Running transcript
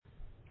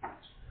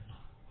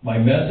My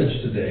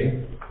message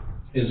today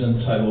is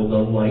entitled The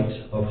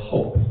Light of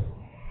Hope.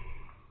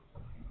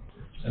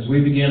 As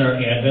we begin our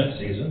Advent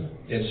season,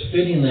 it's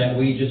fitting that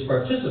we just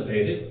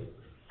participated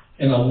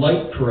in a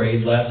light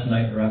parade last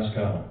night in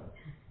Roscommon.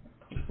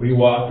 We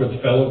walked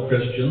with fellow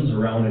Christians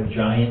around a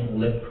giant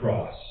lit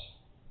cross.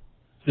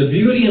 The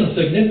beauty and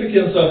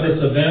significance of this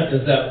event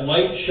is that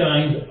light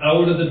shines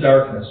out of the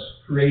darkness,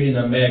 creating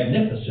a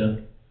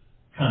magnificent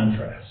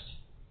contrast.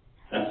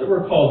 That's what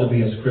we're called to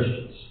be as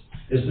Christians,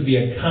 is to be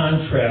a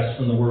contrast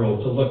from the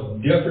world, to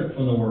look different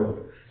from the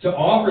world, to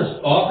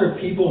offer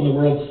people in the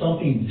world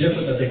something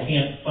different that they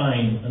can't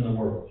find in the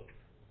world.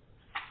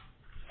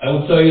 I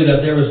will tell you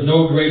that there was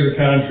no greater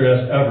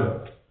contrast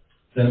ever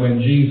than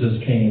when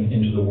Jesus came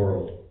into the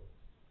world.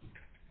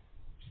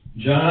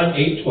 John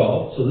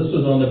 8:12, so this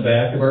was on the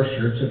back of our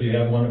shirts. If you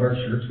have one of our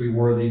shirts, we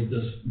wore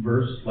this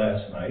verse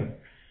last night.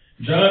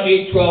 John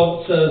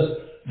 8:12 says,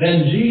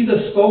 "Then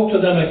Jesus spoke to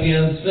them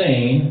again,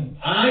 saying,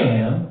 I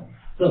am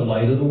the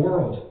light of the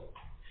world.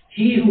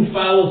 He who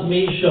follows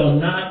me shall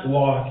not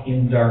walk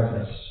in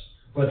darkness,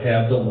 but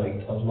have the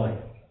light of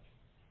life."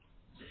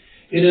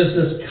 It is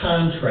this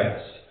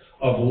contrast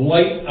of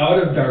light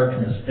out of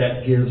darkness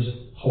that gives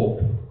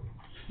hope.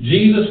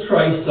 Jesus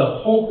Christ, the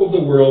hope of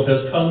the world,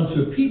 has come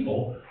to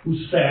people who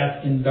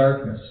sat in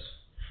darkness.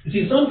 You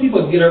see, some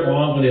people get it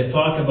wrong when they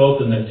talk about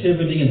the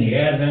nativity and the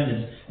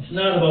Advent. It's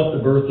not about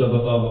the birth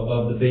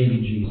of the baby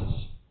Jesus.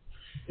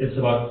 It's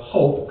about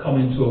hope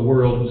coming to a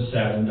world who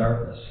sat in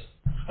darkness.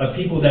 Of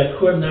people that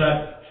could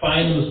not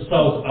find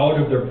themselves out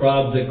of their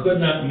problems. They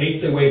could not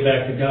make their way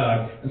back to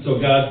God. And so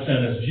God sent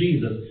us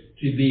Jesus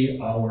to be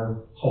our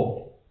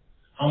hope.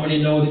 How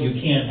many know that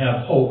you can't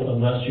have hope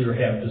unless you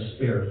have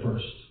despair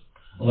first?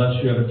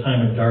 Unless you have a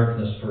time of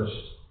darkness first?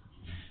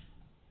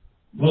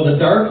 Well, the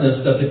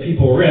darkness that the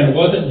people were in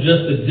wasn't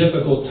just the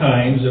difficult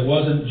times. It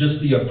wasn't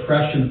just the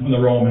oppression from the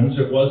Romans.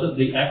 It wasn't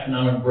the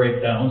economic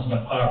breakdowns and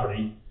the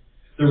poverty.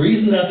 The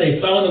reason that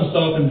they found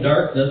themselves in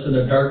darkness, in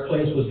a dark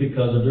place, was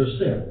because of their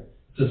sin.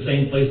 It's the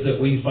same place that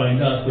we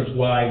find us, which is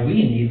why we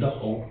need the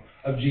hope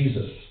of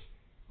Jesus.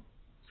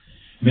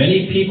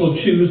 Many people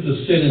choose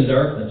to sit in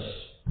darkness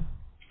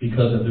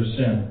because of their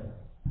sin.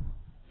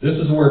 This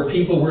is where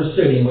people were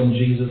sitting when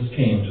Jesus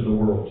came to the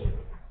world.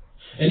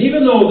 And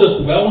even though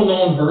this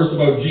well-known verse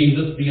about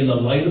Jesus being the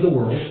light of the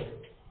world,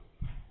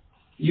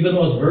 even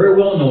though it's very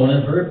well known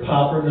and very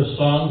popular, there's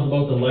songs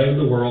about the light of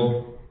the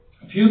world,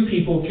 few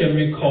people can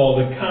recall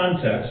the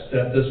context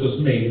that this was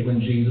made when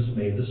Jesus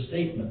made this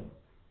statement.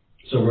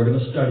 So we're going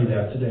to study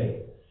that today.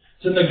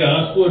 It's in the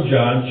Gospel of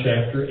John,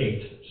 chapter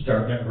 8,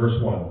 starting at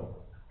verse 1.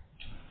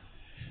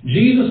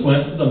 Jesus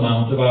went to the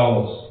Mount of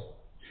Olives.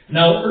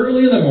 Now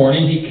early in the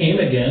morning he came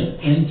again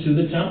into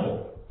the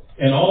temple,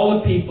 and all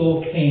the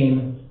people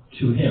came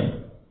to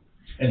him.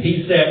 And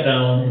he sat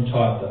down and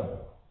taught them.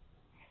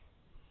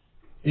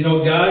 You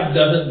know, God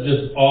doesn't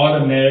just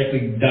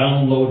automatically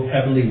download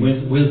heavenly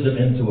wisdom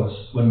into us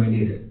when we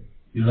need it.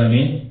 You know what I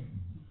mean?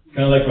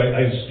 Kind of like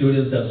I have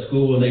students at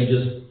school and they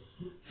just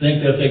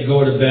think that they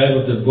go to bed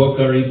with their book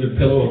underneath their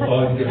pillow and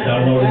all get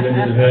downloaded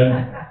into their head.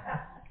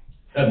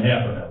 Doesn't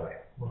happen that way.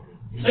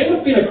 Same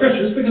with being a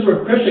Christian. Just because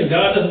we're a Christian,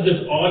 God doesn't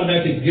just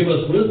automatically give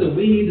us wisdom.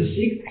 We need to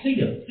seek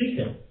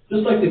Him.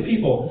 Just like the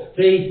people,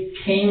 they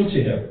came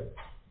to Him.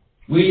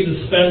 We need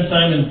to spend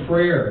time in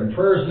prayer. And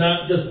prayer is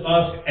not just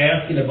us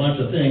asking a bunch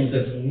of things.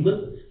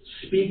 It's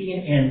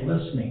speaking and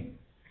listening.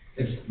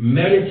 It's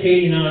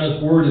meditating on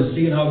His Word and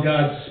seeing how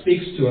God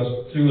speaks to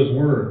us through His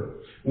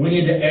Word. We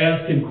need to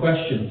ask Him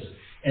questions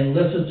and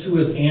listen to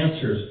His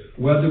answers,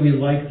 whether we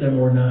like them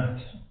or not.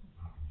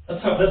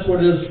 That's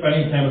what it is,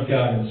 spending time with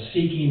God and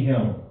seeking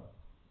Him.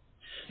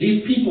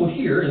 These people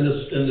here in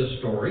this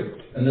story,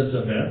 in this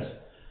event,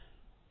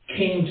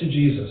 came to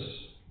Jesus.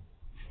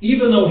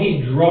 Even though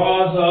He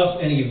draws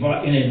us and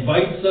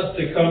invites us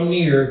to come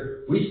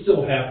near, we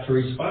still have to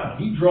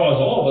respond. He draws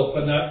all of us,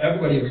 but not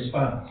everybody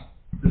responds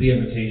to the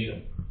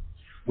invitation.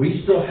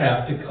 We still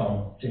have to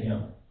come to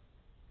Him.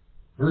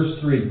 Verse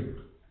 3.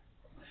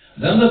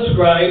 Then the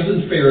scribes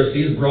and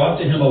Pharisees brought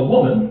to Him a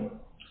woman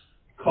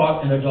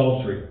caught in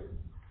adultery.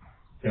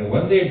 And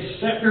when they had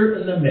set her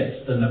in the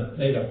midst, and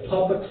made a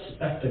public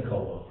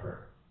spectacle of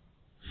her.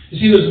 You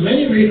see, there's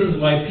many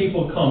reasons why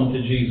people come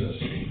to Jesus.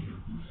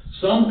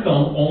 Some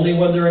come only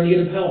when they're in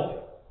need of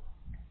help.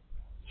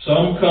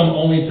 Some come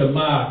only to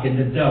mock and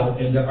to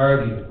doubt and to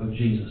argue with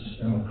Jesus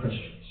and with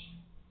Christians.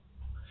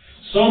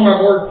 Some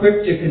are more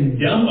quick to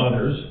condemn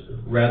others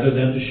rather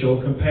than to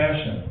show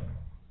compassion.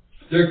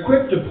 They're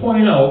quick to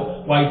point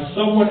out why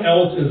someone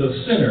else is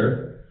a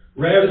sinner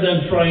rather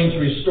than trying to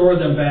restore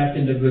them back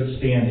into good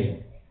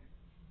standing.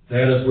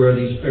 That is where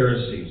these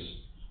Pharisees,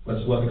 that's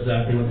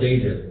exactly what they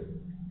did.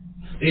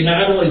 They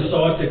not only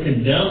sought to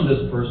condemn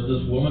this person,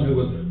 this woman who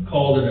was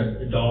called in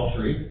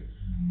adultery.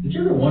 Did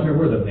you ever wonder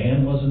where the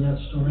man was in that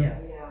story?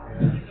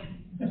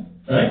 Yeah.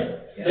 Right?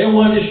 Yeah. They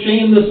wanted to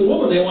shame this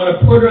woman. They want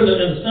to put her in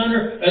the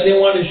center, and they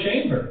want to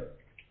shame her.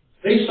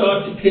 They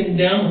sought to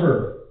condemn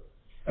her.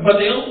 But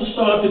they also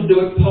sought to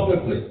do it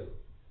publicly.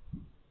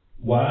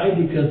 Why?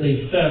 Because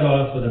they fed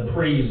off of the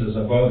praises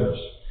of others.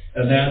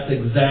 And that's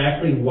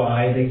exactly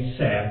why they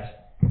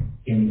sat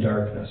in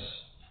darkness.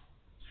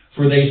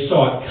 For they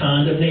sought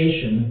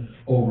condemnation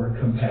over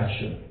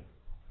compassion.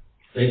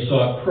 They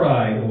sought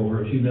pride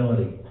over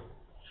humility.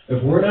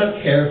 If we're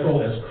not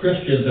careful as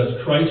Christians,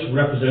 as Christ's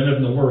representative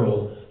in the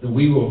world, then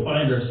we will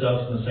find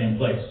ourselves in the same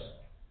place.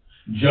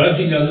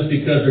 Judging others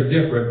because they're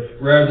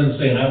different, rather than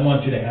saying, I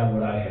want you to have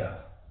what I have.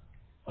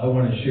 I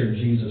want to share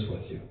Jesus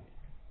with you.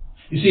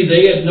 You see,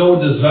 they had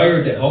no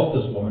desire to help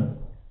this woman.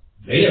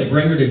 They didn't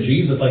bring her to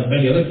Jesus like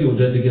many other people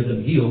did to get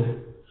them healed.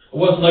 It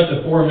wasn't like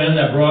the 4 men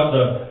that brought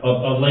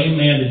a lame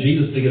man to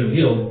Jesus to get him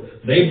healed.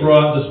 They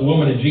brought this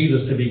woman to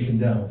Jesus to be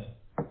condemned.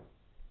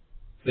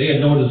 They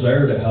had no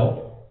desire to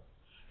help,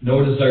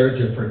 no desire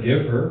to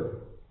forgive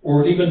her,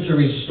 or even to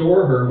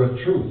restore her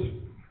with truth.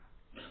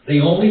 They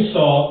only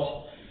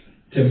sought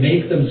to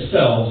make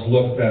themselves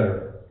look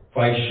better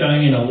by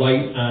shining a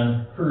light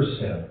on her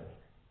sin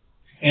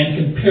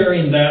and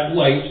comparing that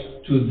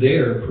light to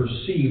their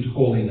perceived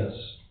holiness,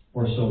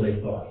 or so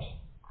they thought.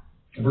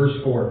 Verse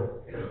 4.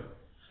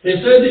 They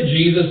said to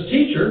Jesus,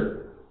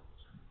 Teacher,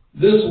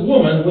 this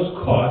woman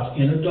was caught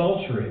in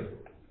adultery,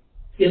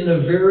 in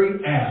the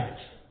very act.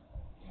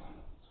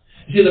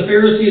 You see, the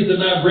Pharisees did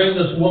not bring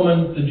this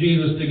woman to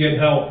Jesus to get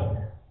help.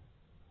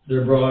 They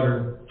brought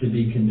her to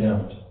be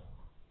condemned.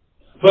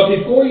 But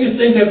before you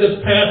think that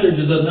this passage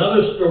is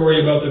another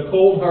story about the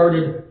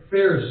cold-hearted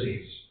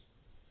Pharisees,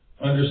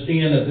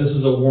 understand that this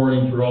is a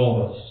warning for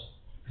all of us.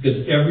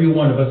 Because every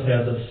one of us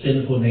has a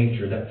sinful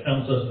nature that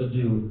tempts us to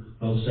do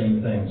those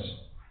same things.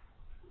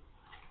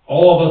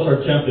 All of us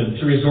are tempted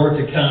to resort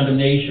to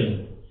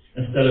condemnation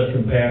instead of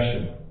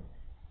compassion.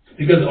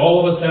 Because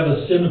all of us have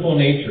a sinful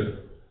nature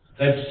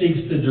that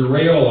seeks to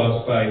derail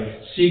us by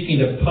seeking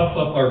to puff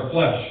up our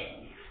flesh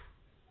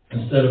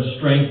instead of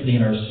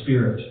strengthening our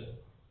spirit.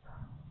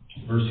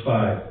 Verse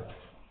 5.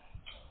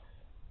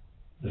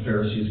 The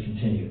Pharisees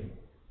continue.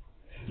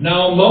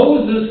 Now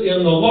Moses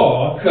in the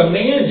law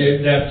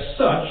commanded that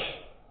such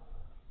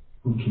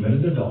who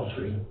committed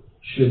adultery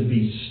should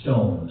be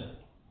stoned.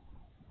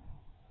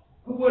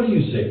 But what do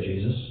you say,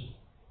 Jesus?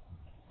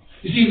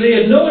 You see, they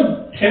had no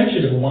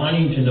intention of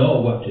wanting to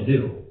know what to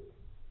do.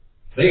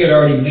 They had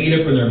already made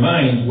up in their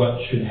minds what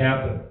should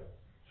happen.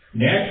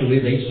 Naturally,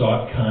 they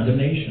sought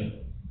condemnation.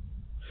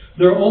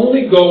 Their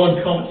only goal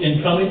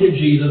in coming to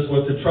Jesus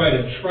was to try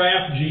to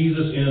trap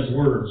Jesus in his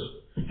words,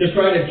 to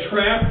try to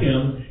trap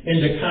him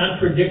into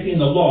contradicting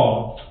the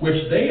law,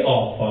 which they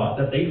all thought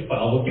that they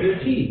followed to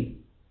a T.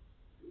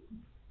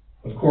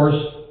 Of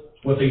course,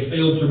 what they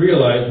failed to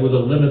realize were the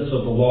limits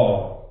of the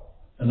law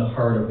and the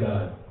heart of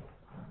God.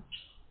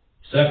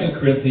 2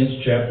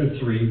 Corinthians chapter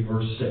 3,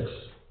 verse 6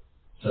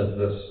 says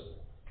this.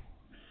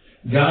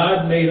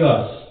 God made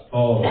us,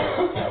 all of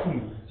us,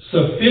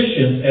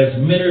 sufficient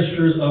as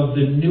ministers of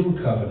the new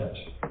covenant,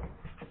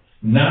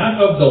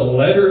 not of the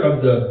letter,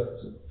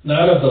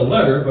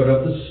 but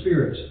of the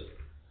Spirit.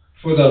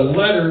 For the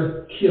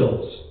letter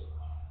kills,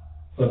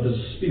 but the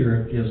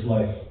Spirit gives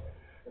life.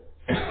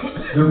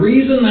 The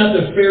reason that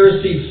the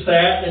Pharisees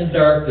sat in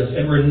darkness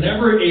and were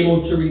never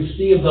able to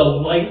receive the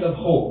light of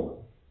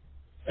hope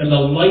and the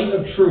light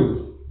of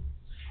truth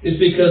is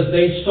because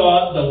they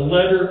sought the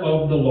letter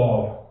of the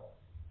law,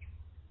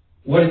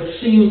 what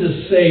it seemed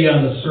to say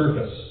on the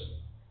surface,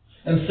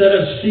 instead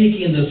of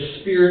seeking the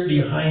Spirit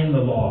behind the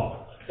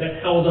law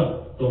that held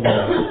up the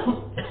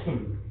law.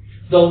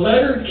 The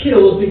letter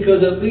kills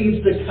because it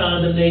leads to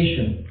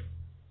condemnation.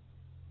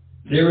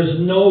 There is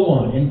no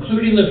one,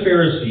 including the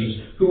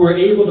Pharisees, who were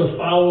able to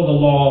follow the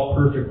law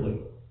perfectly.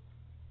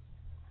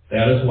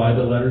 That is why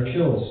the letter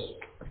kills.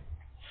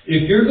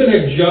 If you're going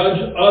to judge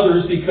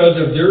others because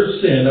of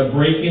their sin of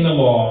breaking the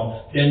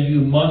law, then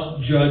you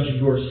must judge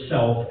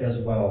yourself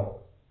as well.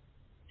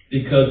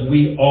 Because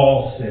we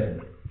all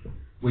sin.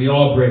 We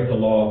all break the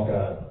law of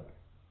God.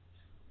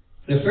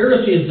 The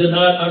Pharisees did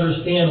not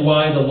understand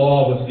why the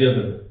law was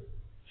given.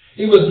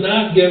 It was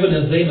not given,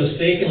 as they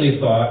mistakenly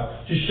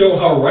thought, to show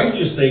how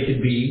righteous they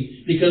could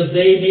be, because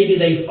maybe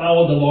they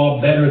followed the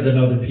law better than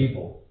other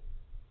people.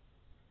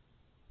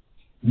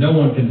 No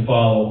one can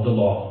follow the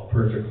law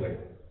perfectly.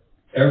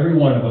 Every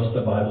one of us,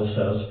 the Bible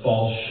says,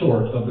 falls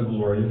short of the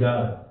glory of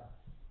God.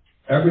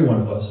 Every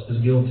one of us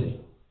is guilty.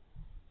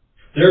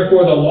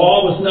 Therefore, the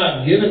law was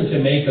not given to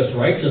make us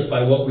righteous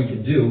by what we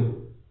could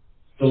do.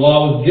 The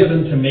law was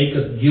given to make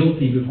us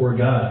guilty before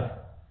God.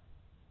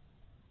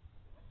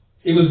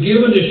 It was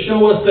given to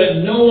show us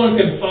that no one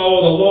can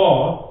follow the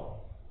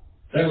law.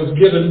 It was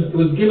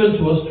given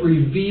to us to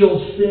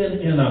reveal sin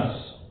in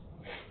us.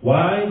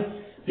 Why?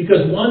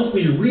 Because once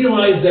we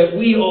realize that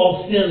we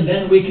all sin,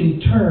 then we can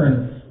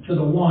turn to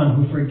the one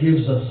who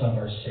forgives us of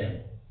our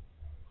sin.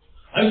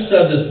 I've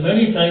said this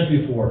many times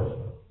before.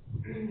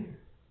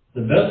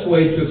 The best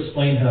way to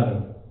explain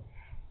heaven.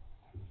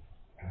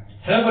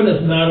 Heaven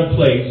is not a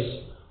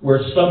place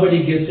where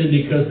somebody gets in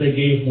because they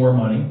gave more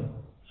money,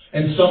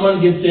 and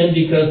someone gets in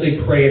because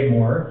they prayed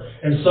more,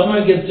 and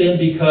someone gets in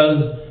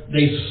because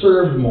they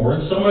served more,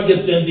 and someone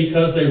gets in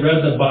because they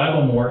read the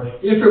Bible more.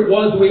 If it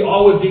was, we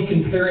all would be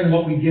comparing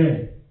what we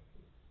did.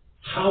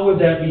 How would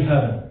that be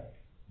heaven?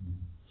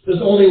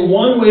 There's only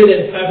one way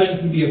that heaven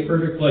can be a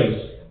perfect place.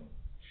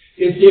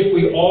 It's if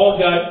we all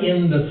got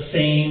in the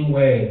same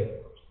way.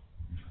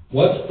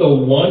 What's the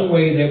one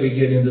way that we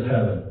get into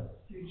heaven?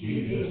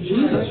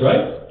 Jesus,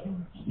 right?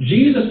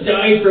 Jesus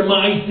died for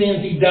my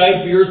sins. He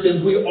died for your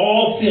sins. We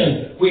all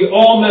sin. We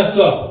all mess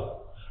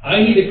up. I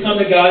need to come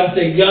to God and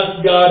say, yes,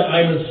 God,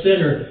 I'm a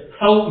sinner.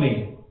 Help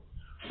me.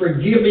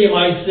 Forgive me of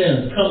my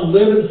sins. Come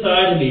live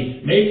inside of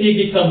me. Make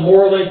me become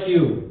more like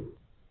you.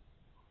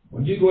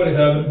 When you go to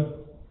heaven,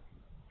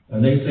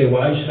 and they say,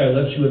 why should I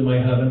let you in my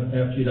heaven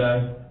after you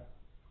die?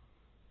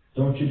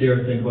 Don't you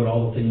dare think about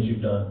all the things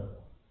you've done.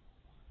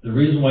 The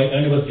reason why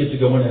any of us get to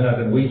go into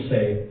heaven, we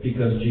say,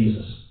 because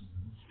Jesus.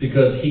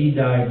 Because He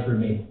died for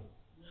me.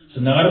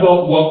 It's not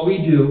about what we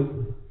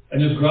do, and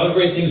there's a lot of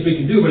great things we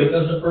can do, but it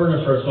doesn't earn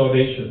us our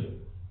salvation.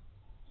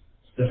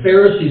 The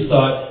Pharisees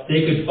thought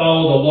they could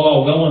follow the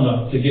law well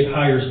enough to get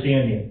higher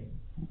standing.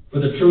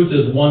 But the truth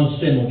is, one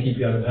sin will keep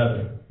you out of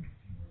heaven.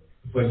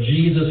 But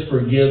Jesus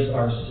forgives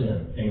our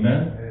sin.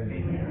 Amen?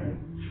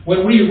 Amen.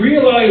 When we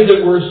realize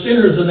that we're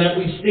sinners and that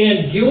we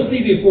stand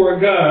guilty before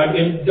God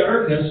in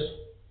darkness,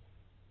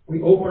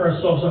 we open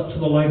ourselves up to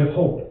the light of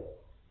hope.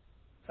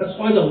 That's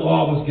why the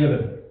law was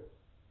given.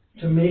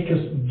 To make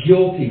us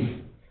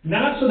guilty.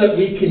 Not so that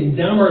we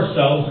condemn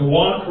ourselves and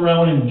walk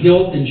around in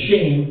guilt and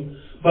shame,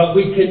 but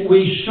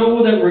we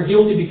show that we're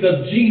guilty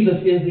because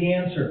Jesus is the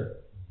answer.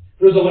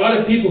 There's a lot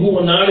of people who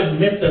will not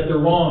admit that they're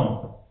wrong.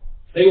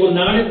 They will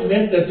not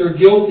admit that they're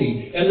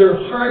guilty. And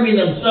they're harming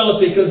themselves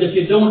because if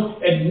you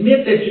don't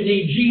admit that you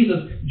need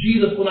Jesus,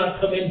 Jesus will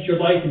not come into your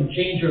life and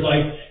change your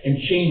life and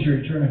change your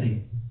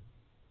eternity.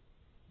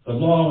 The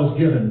law was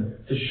given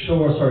to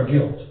show us our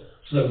guilt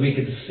so that we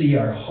could see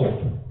our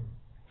hope.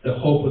 The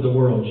hope of the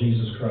world,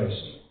 Jesus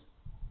Christ.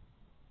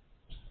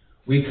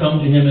 We come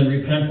to Him in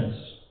repentance.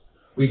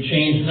 We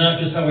change not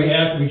just how we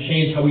act, we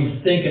change how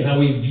we think and how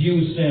we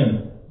view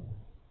sin.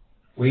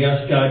 We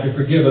ask God to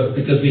forgive us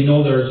because we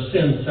know that our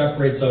sin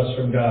separates us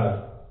from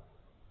God.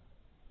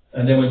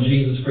 And then when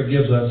Jesus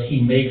forgives us,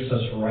 He makes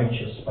us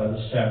righteous by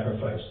the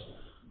sacrifice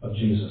of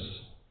Jesus.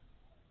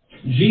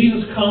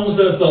 Jesus comes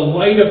as the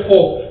light of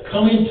hope,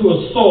 coming to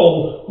a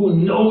soul who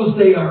knows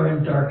they are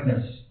in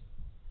darkness.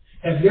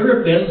 Have you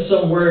ever been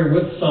somewhere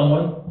with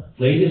someone?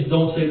 Ladies,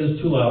 don't say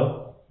this too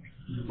loud.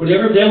 Have you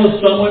ever been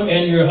with someone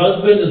and your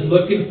husband is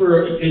looking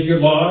for, if you're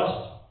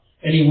lost,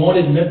 and he won't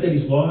admit that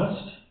he's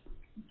lost?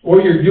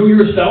 Or you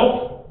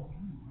yourself?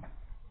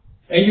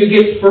 And you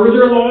get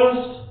further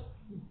lost?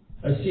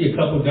 I see a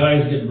couple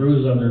guys get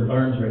bruises on their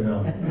arms right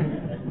now.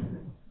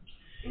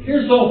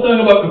 Here's the whole thing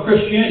about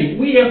Christianity.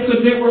 We have to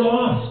admit we're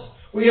lost.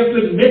 We have to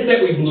admit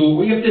that we blew.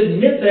 We have to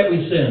admit that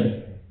we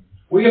sinned.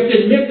 We have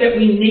to admit that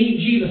we need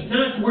Jesus.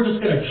 Not we're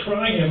just going to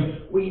try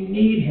Him. We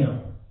need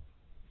Him.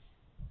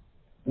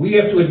 We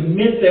have to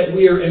admit that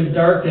we are in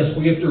darkness.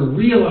 We have to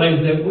realize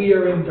that we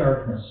are in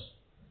darkness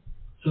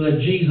so that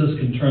Jesus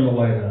can turn the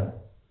light on.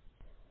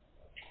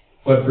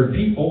 But for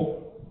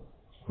people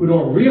who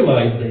don't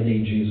realize they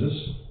need Jesus,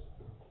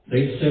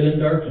 they sit in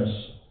darkness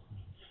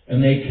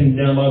and they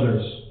condemn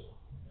others.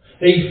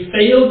 They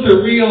fail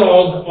to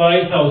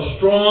realize how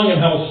strong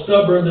and how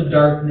stubborn the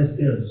darkness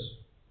is.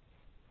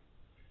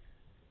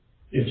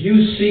 If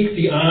you seek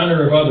the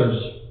honor of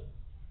others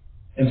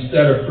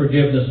instead of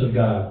forgiveness of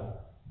God,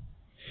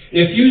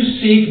 if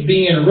you seek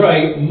being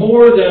right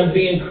more than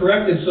being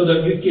corrected so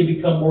that you can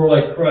become more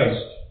like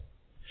Christ,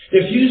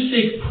 if you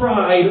seek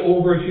pride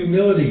over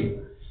humility,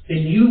 then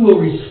you will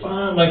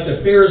respond like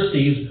the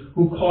Pharisees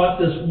who caught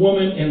this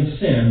woman in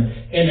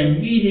sin and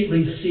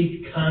immediately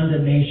seek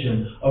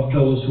condemnation of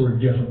those who are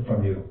different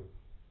from you.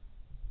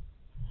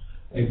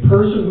 A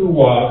person who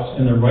walks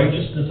in the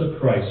righteousness of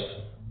Christ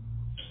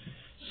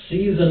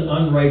sees an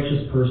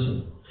unrighteous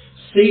person,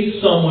 sees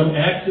someone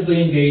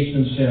actively engaged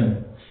in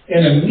sin,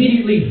 and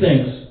immediately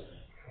thinks,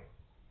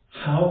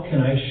 how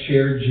can I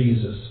share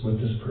Jesus with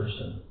this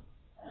person?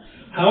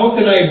 How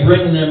can I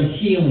bring them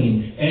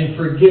healing and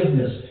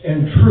forgiveness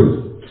and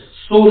truth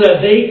so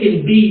that they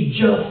can be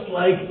just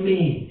like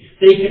me?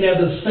 They can have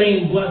the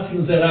same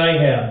blessings that I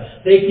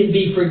have. They can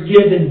be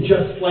forgiven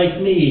just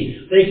like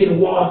me. They can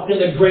walk in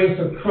the grace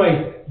of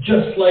Christ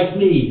just like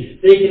me.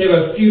 They can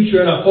have a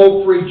future and a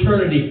hope for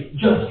eternity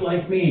just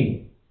like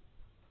me.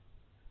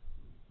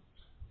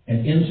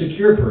 An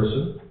insecure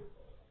person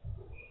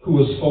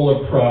who is full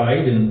of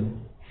pride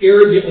and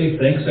arrogantly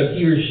thinks that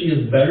he or she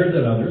is better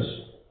than others,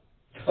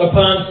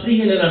 upon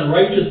seeing an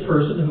unrighteous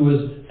person who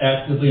is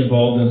actively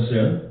involved in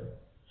sin,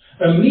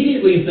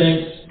 immediately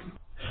thinks,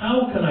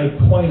 how can I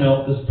point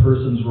out this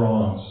person's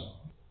wrongs?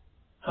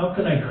 How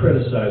can I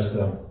criticize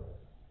them?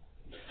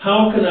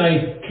 How can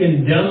I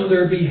condemn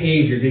their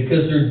behavior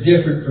because they're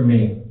different from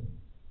me?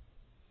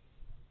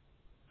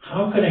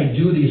 How can I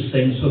do these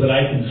things so that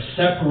I can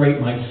separate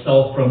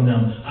myself from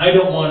them? I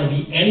don't want to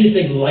be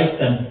anything like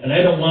them, and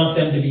I don't want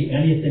them to be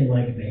anything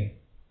like me.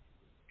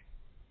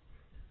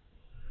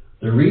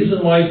 The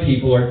reason why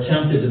people are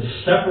tempted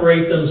to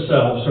separate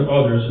themselves from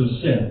others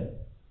who sin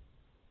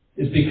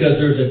is because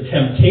there's a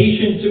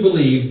temptation to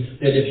believe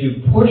that if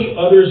you push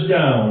others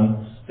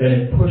down, then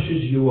it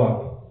pushes you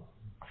up,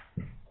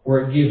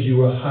 or it gives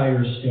you a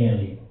higher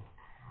standing.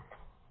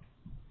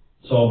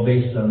 It's all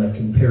based on that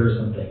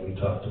comparison thing we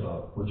talked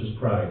about, which is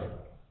pride.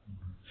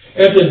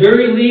 At the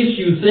very least,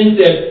 you think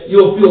that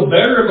you'll feel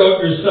better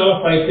about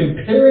yourself by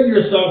comparing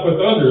yourself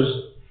with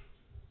others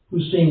who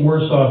seem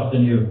worse off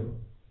than you.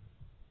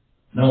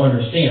 Now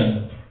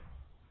understand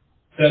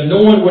that no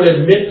one would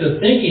admit to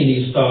thinking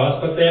these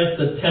thoughts, but that's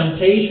the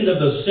temptation of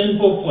the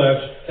sinful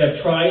flesh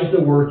that tries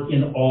to work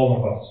in all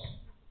of us.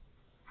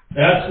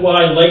 That's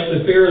why, like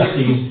the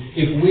Pharisees,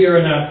 if we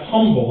are not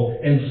humble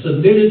and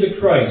submitted to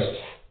Christ,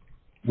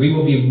 we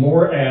will be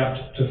more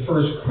apt to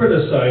first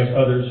criticize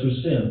others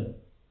who sin,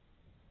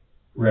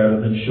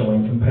 rather than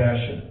showing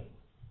compassion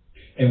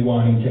and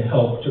wanting to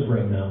help to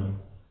bring them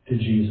to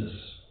Jesus.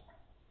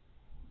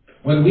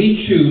 When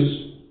we choose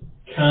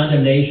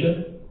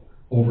condemnation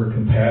over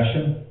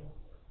compassion,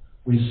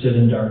 we sit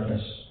in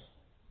darkness.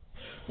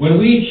 When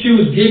we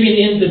choose giving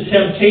in to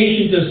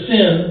temptation to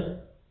sin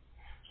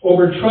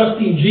over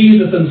trusting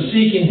Jesus and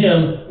seeking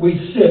Him,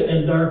 we sit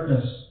in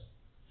darkness.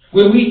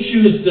 When we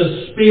choose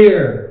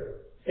despair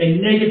and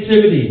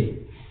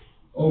negativity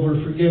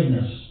over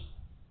forgiveness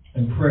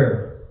and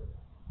prayer,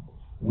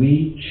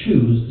 we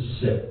choose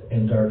to sit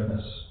in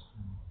darkness.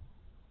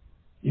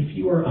 If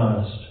you are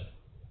honest,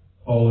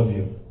 all of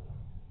you,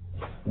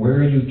 where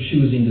are you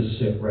choosing to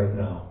sit right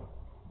now?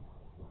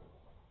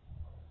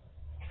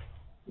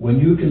 When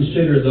you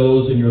consider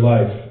those in your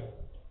life,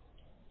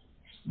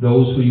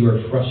 those who you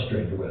are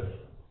frustrated with,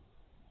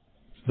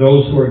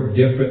 those who are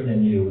different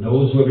than you,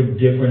 those who have a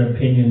different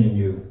opinion than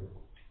you,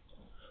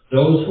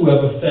 those who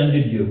have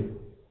offended you,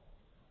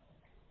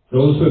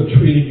 those who have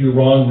treated you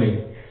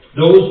wrongly,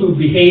 those who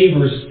behave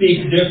or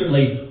speak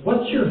differently,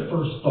 what's your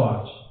first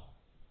thought?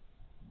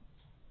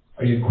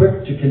 Are you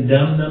quick to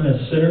condemn them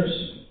as sinners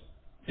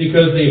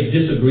because they've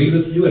disagreed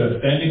with you and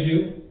offended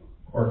you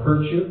or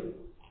hurt you?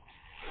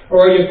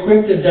 Or are you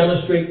quick to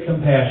demonstrate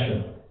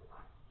compassion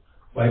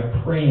by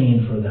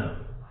praying for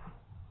them,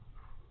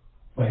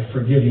 by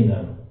forgiving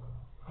them,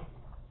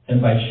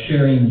 and by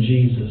sharing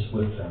Jesus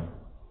with them?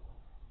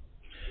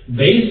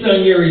 Based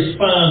on your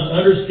response,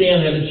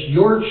 understand that it's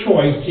your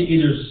choice to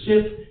either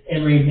sit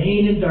and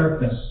remain in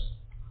darkness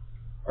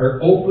or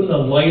open the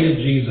light of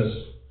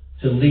Jesus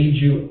to lead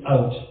you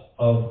out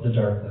of the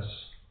darkness.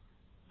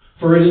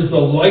 For it is the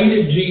light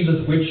of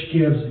Jesus which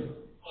gives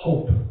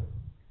hope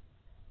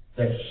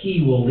that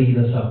He will lead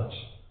us out.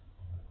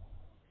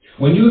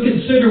 When you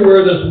consider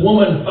where this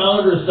woman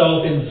found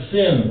herself in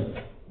sin,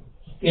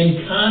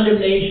 in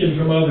condemnation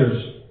from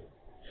others,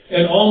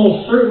 and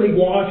almost certainly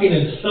walking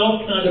in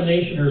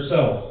self-condemnation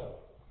herself,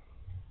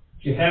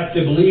 you have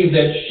to believe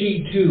that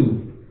she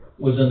too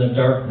was in the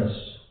darkness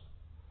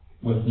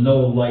with no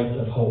light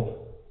of hope.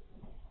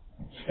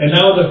 And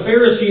now the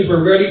Pharisees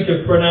were ready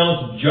to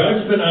pronounce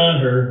judgment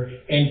on her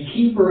and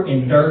keep her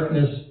in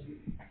darkness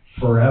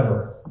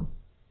forever,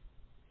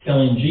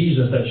 telling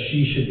Jesus that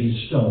she should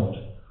be stoned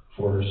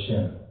for her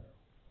sin.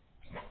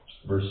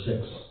 Verse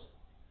 6.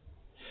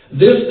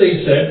 This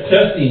they said,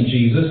 testing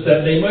Jesus,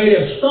 that they might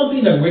have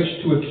something on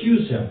which to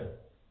accuse Him.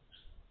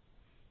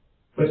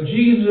 But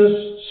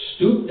Jesus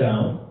stooped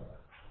down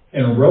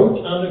and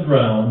wrote on the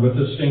ground with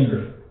His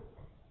finger,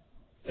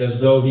 as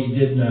though He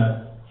did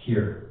not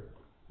hear.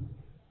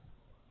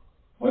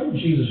 What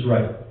did Jesus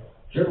write?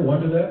 Did you ever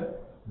wonder that?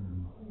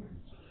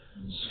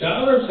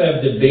 Scholars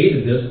have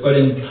debated this, but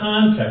in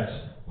context,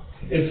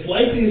 it's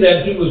likely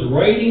that He was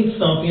writing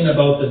something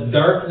about the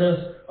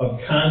darkness of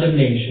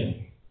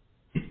condemnation,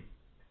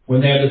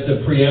 when that is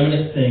the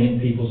preeminent thing in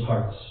people's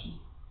hearts.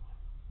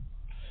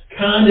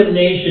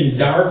 Condemnation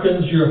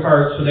darkens your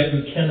heart so that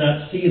you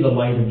cannot see the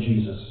light of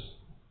Jesus.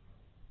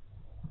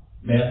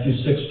 Matthew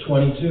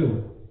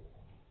 6:22.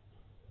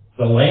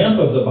 The lamp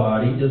of the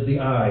body is the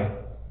eye.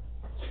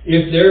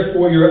 If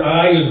therefore your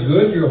eye is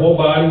good, your whole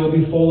body will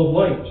be full of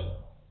light.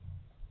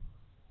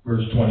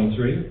 Verse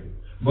 23.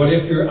 But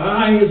if your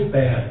eye is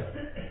bad,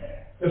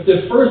 if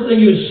the first thing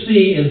you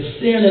see is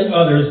sin in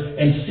others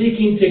and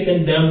seeking to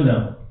condemn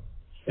them,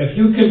 if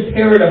you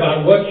compare it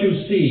about what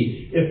you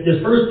see, if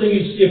the first thing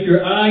you see, if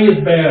your eye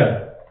is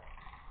bad,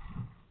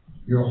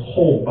 your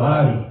whole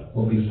body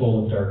will be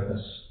full of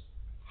darkness.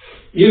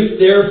 If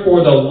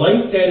therefore the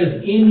light that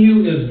is in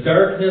you is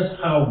darkness,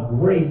 how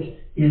great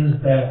is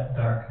that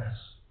darkness?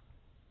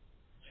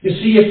 You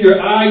see, if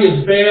your eye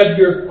is bad,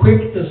 you're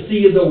quick to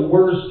see the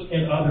worst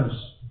in others.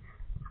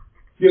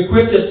 You're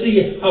quick to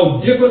see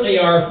how different they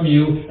are from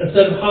you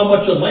instead of how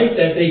much alike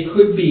that they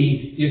could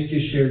be if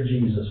you shared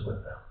Jesus with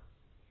them.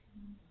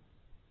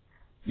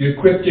 You're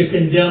quick to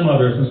condemn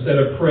others instead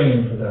of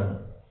praying for them.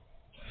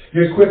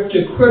 You're quick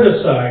to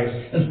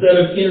criticize instead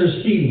of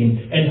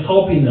interceding and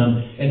helping them.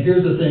 And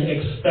here's the thing,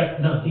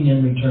 expect nothing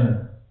in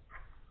return.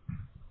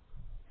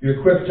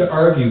 You're quick to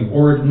argue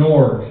or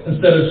ignore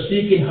instead of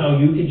seeking how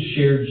you can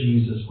share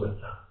Jesus with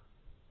them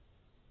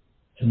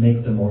to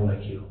make them more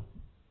like you.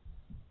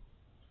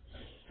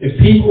 If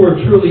people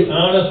were truly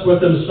honest with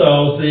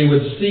themselves, they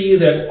would see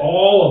that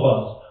all of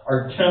us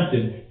are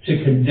tempted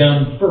to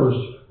condemn first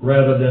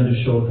rather than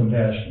to show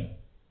compassion.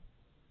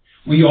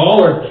 We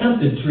all are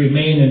tempted to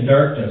remain in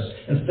darkness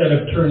instead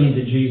of turning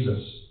to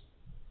Jesus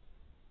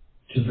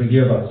to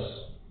forgive us,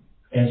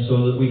 and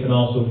so that we can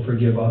also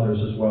forgive others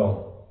as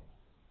well.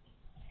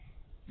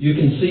 You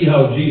can see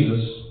how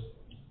Jesus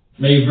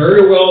may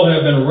very well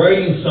have been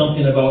writing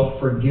something about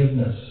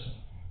forgiveness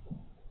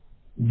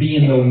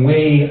being the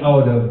way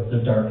out of the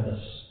darkness.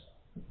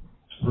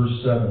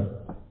 Verse 7.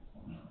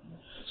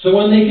 So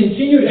when they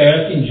continued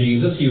asking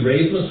Jesus, he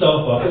raised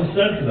himself up and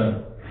said to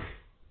them,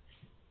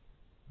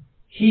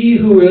 "He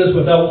who is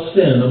without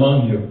sin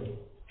among you,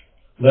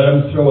 let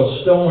him throw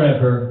a stone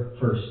at her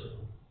first."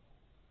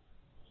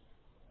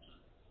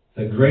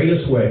 The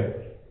greatest way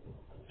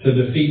to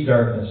defeat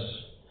darkness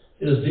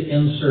is to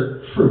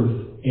insert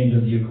truth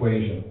into the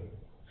equation.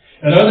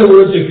 In other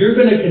words, if you're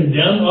going to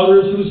condemn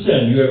others who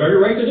sin, you have every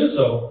right to do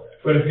so,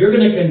 but if you're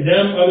going to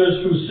condemn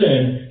others who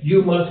sin,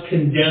 you must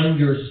condemn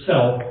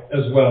yourself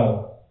as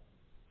well,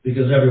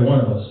 because every one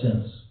of us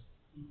sins.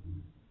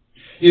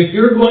 If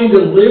you're going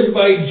to live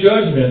by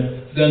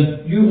judgment,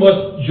 then you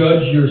must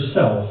judge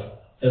yourself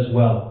as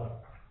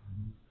well.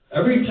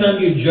 Every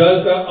time you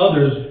judge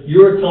others,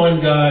 you're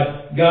telling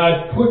God,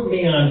 "God, put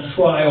me on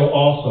trial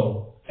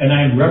also, and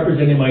I'm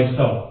representing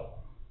myself."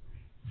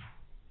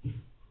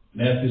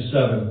 Matthew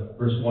 7,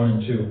 verse 1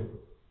 and 2.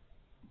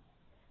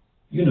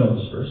 You know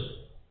this verse.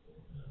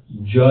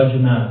 "Judge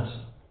not,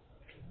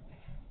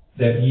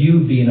 that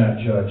you be not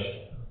judged.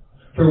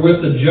 For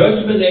with the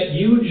judgment that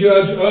you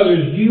judge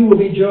others, you will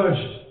be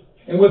judged.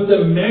 And with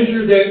the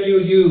measure that you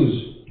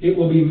use, it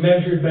will be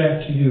measured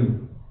back to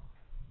you."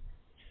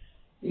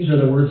 These are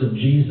the words of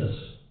Jesus.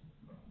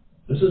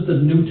 This is the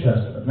New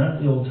Testament,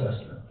 not the Old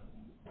Testament.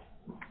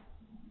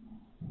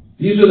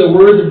 These are the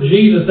words of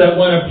Jesus that,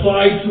 when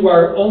applied to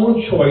our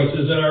own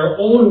choices and our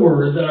own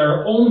words and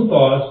our own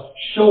thoughts,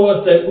 show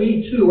us that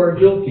we too are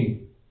guilty.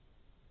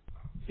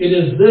 It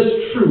is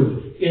this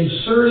truth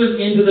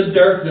inserted into the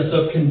darkness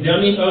of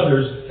condemning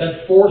others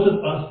that forces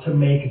us to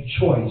make a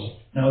choice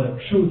now that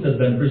truth has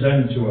been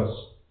presented to us.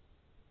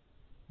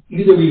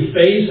 Either we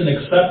face and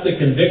accept the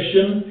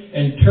conviction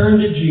and turn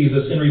to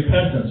Jesus in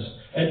repentance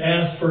and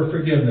ask for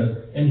forgiveness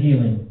and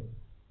healing,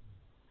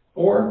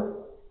 or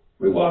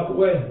we walk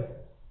away.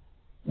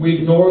 We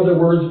ignore the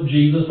words of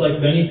Jesus like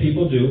many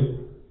people do,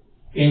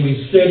 and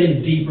we sit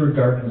in deeper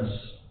darkness.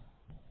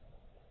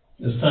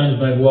 There's times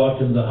when I've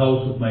walked into the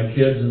house with my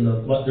kids and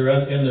they're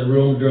in the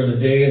room during the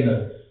day,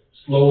 and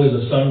slowly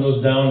the sun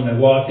goes down, and I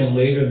walk in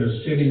later and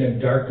they're sitting in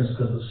darkness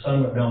because the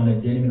sun went down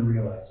and they didn't even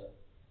realize it.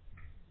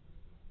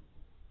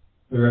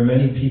 There are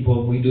many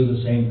people, we do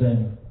the same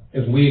thing.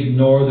 If we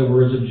ignore the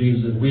words of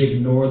Jesus, if we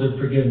ignore the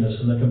forgiveness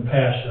and the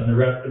compassion and the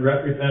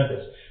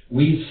repentance,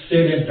 we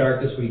sit in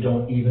darkness, we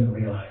don't even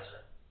realize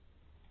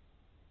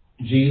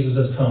it. Jesus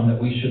has come that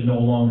we should no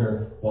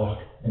longer walk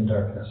in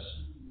darkness.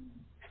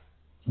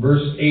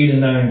 Verse 8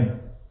 and 9.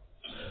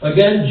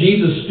 Again,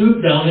 Jesus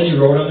stooped down and he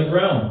wrote on the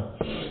ground.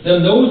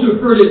 Then those who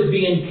heard it,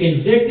 being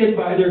convicted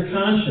by their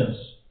conscience,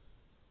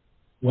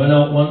 went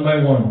out one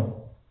by one,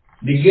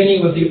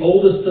 beginning with the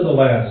oldest to the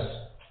last.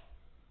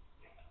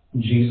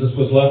 Jesus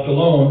was left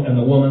alone, and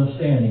the woman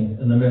standing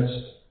in the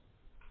midst.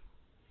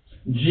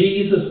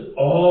 Jesus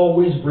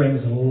always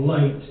brings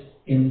light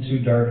into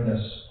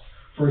darkness,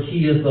 for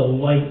he is the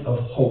light of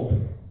hope.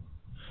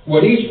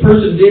 What each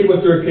person did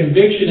with their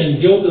conviction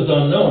and guilt is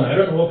unknown. I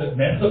don't know if it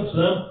meant up to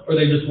them or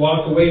they just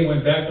walked away and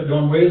went back to their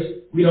own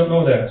ways. We don't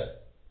know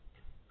that.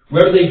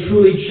 Whether they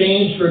truly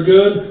changed for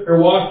good or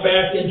walked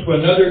back into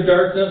another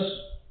darkness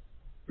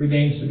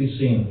remains to be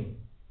seen.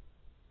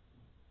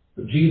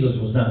 But Jesus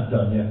was not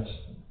done yet.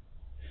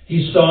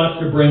 He sought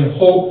to bring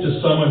hope to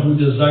someone who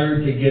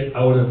desired to get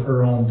out of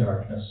her own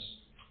darkness.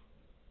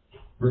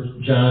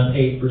 John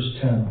 8, verse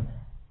 10.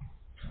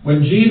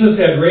 When Jesus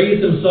had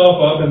raised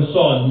himself up and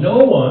saw no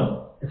one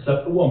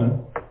except the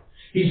woman,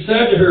 he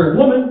said to her,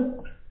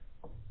 "Woman,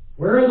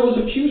 where are those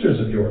accusers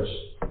of yours?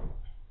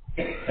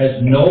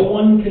 Has no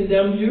one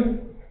condemned you?"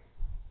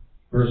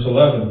 Verse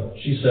 11,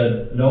 she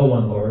said, "No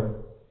one, Lord."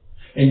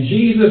 And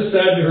Jesus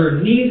said to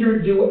her, "Neither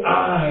do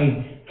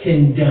I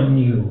condemn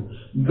you.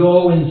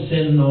 Go and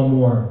sin no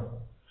more."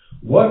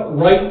 What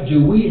right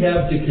do we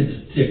have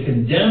to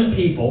condemn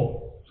people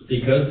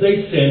because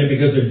they sin and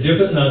because they're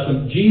different than us?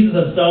 And Jesus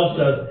himself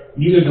says,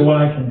 "Neither do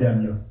I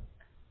condemn you."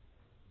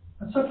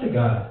 That's up to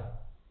God.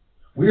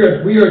 We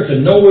are to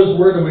know his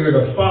word, and we are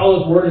to follow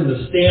his word and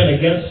to stand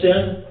against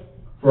sin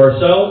for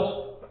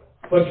ourselves.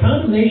 But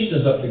condemnation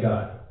is up to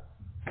God.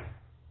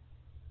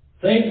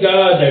 Thank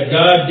God that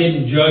God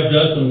didn't judge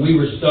us when we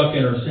were stuck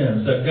in our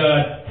sins, that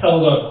God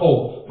held up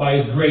hope by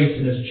his grace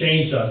and has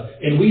changed us.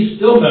 And we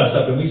still mess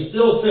up and we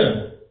still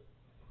sin.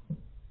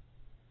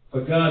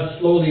 But God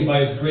slowly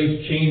by his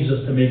grace changed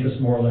us to make us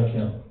more like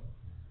him.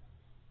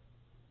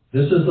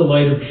 This is the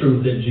light of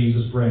truth that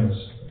Jesus brings.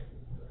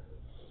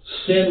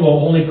 Sin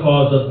will only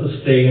cause us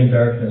to stay in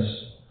darkness.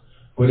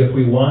 But if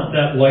we want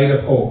that light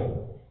of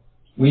hope,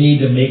 We need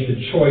to make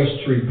the choice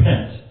to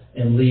repent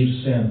and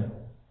leave sin.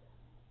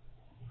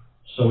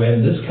 So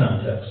in this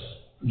context,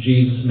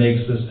 Jesus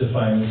makes this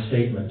defining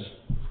statement.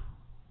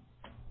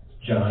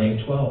 John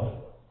 8:12.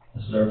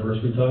 This is our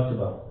verse we talked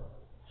about.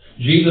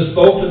 Jesus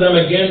spoke to them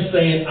again,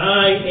 saying,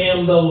 I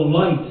am the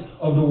light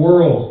of the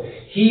world.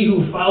 He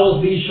who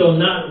follows me shall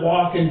not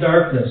walk in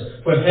darkness,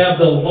 but have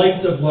the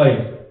light of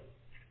life.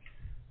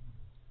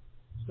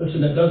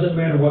 Listen, it doesn't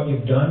matter what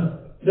you've done.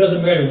 It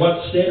doesn't matter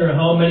what sin or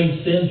how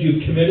many sins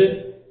you've committed.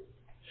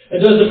 It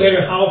doesn't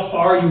matter how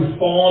far you've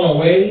fallen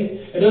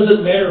away. It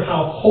doesn't matter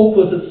how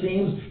hopeless it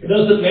seems. It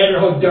doesn't matter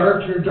how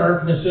dark your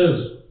darkness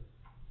is.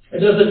 It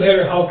doesn't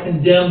matter how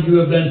condemned you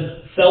have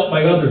been felt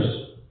by others,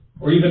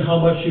 or even how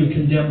much you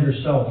condemned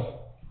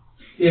yourself.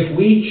 If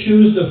we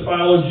choose to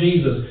follow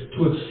Jesus,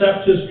 to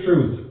accept His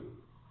truth,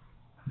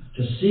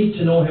 to seek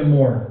to know Him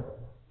more,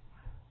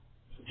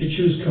 to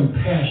choose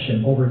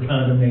compassion over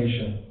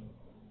condemnation,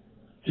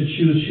 to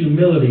choose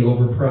humility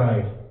over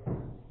pride,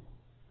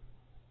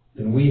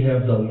 then we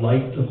have the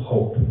light of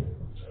hope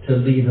to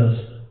lead us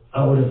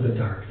out of the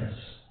darkness.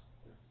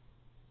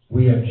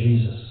 We have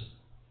Jesus,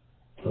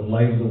 the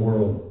light of the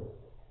world.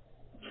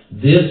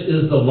 This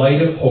is the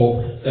light of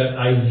hope that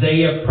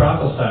Isaiah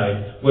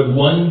prophesied would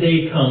one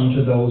day come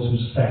to those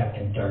who sat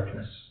in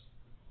darkness.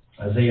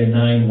 Isaiah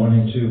 9:1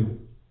 and 2.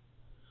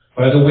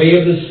 By the way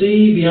of the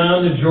sea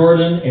beyond the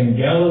Jordan in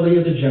Galilee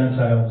of the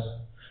Gentiles,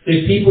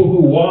 the people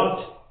who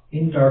walked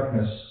in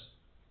darkness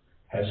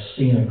have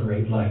seen a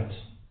great light.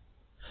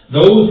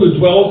 Those who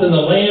dwelt in the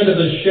land of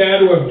the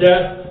shadow of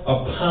death,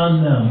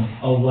 upon them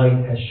a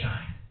light has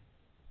shined.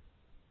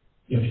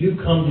 If you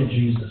come to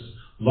Jesus,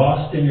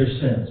 lost in your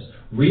sins,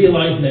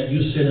 realizing that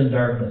you sit in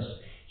darkness,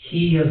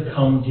 He has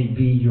come to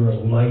be your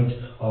light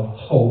of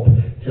hope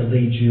to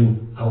lead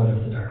you out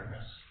of the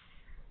darkness.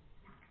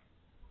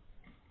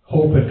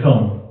 Hope had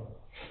come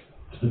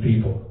to the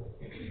people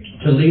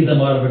to lead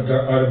them out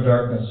of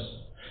darkness.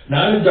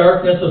 Not a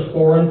darkness of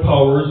foreign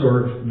powers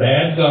or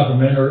bad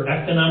government or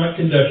economic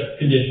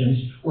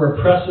conditions or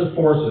oppressive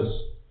forces,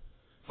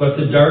 but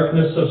the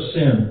darkness of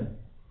sin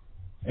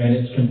and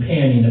its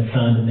companion of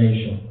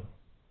condemnation.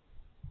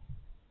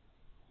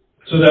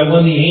 So that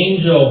when the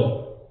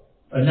angel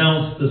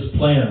announced this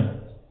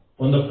plan,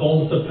 when the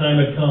fullness of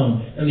time had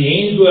come, and the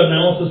angel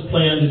announced this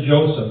plan to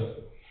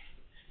Joseph,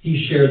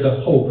 he shared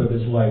the hope of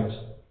his light.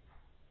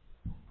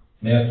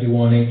 Matthew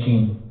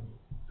 1:18.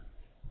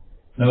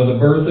 Now the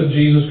birth of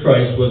Jesus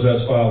Christ was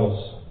as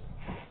follows.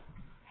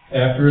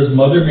 After his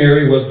mother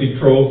Mary was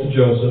betrothed to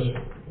Joseph,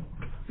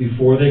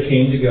 before they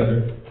came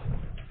together,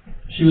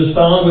 she was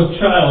found with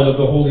child of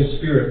the Holy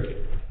Spirit.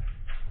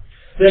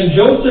 Then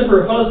Joseph,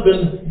 her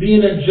husband,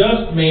 being a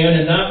just man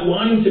and not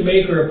wanting to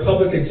make her a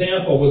public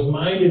example, was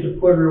minded to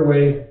put her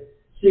away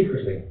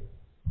secretly.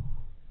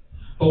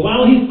 But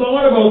while he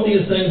thought about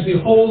these things,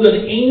 behold,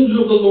 an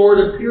angel of the Lord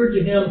appeared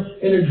to him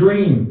in a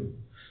dream,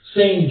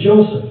 saying,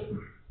 Joseph,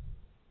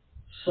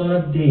 son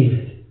of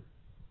David.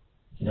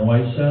 You know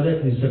why he said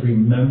it? He said,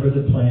 remember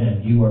the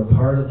plan. You are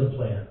part of the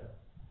plan.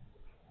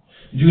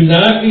 Do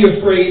not be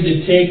afraid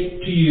to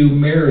take to you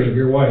Mary,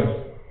 your wife,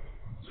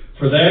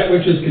 for that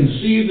which is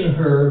conceived in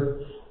her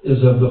is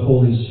of the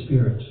Holy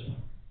Spirit.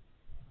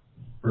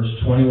 Verse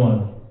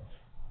 21.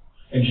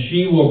 And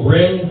she will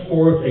bring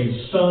forth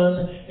a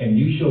son, and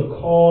you shall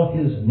call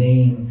his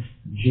name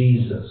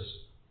Jesus.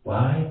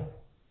 Why?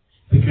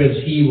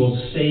 Because he will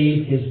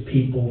save his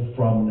people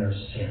from their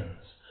sins.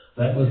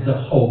 That was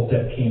the hope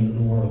that came to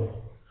the world.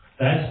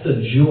 That's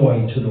the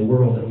joy to the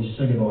world that we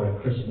sing about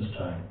at Christmas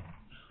time.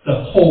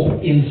 The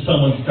hope in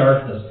someone's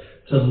darkness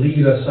to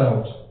lead us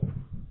out.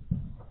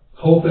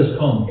 Hope has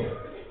come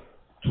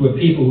to a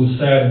people who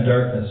sat in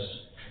darkness.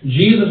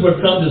 Jesus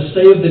would come to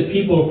save the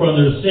people from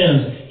their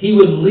sins. He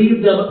would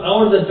lead them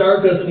out of the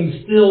darkness, and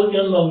He's still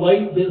in the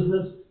light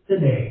business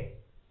today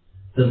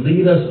to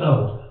lead us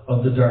out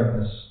of the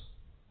darkness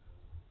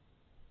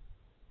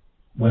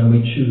when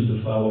we choose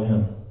to follow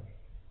Him.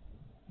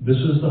 This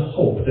is the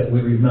hope that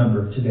we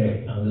remember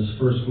today on this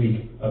first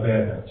week of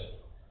Advent.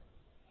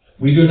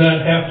 We do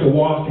not have to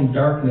walk in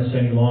darkness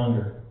any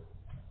longer.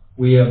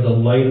 We have the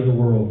light of the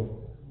world.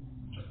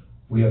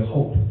 We have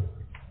hope.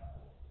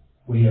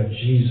 We have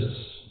Jesus.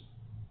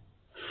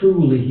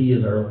 Truly, He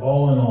is our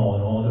all in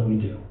all that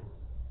we do.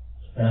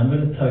 And I'm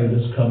going to tell you,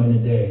 there's coming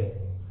a day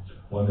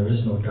when there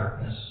is no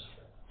darkness.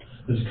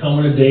 There's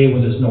coming a day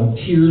when there's no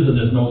tears and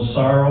there's no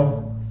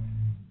sorrow.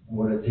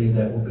 What a day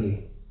that will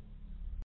be.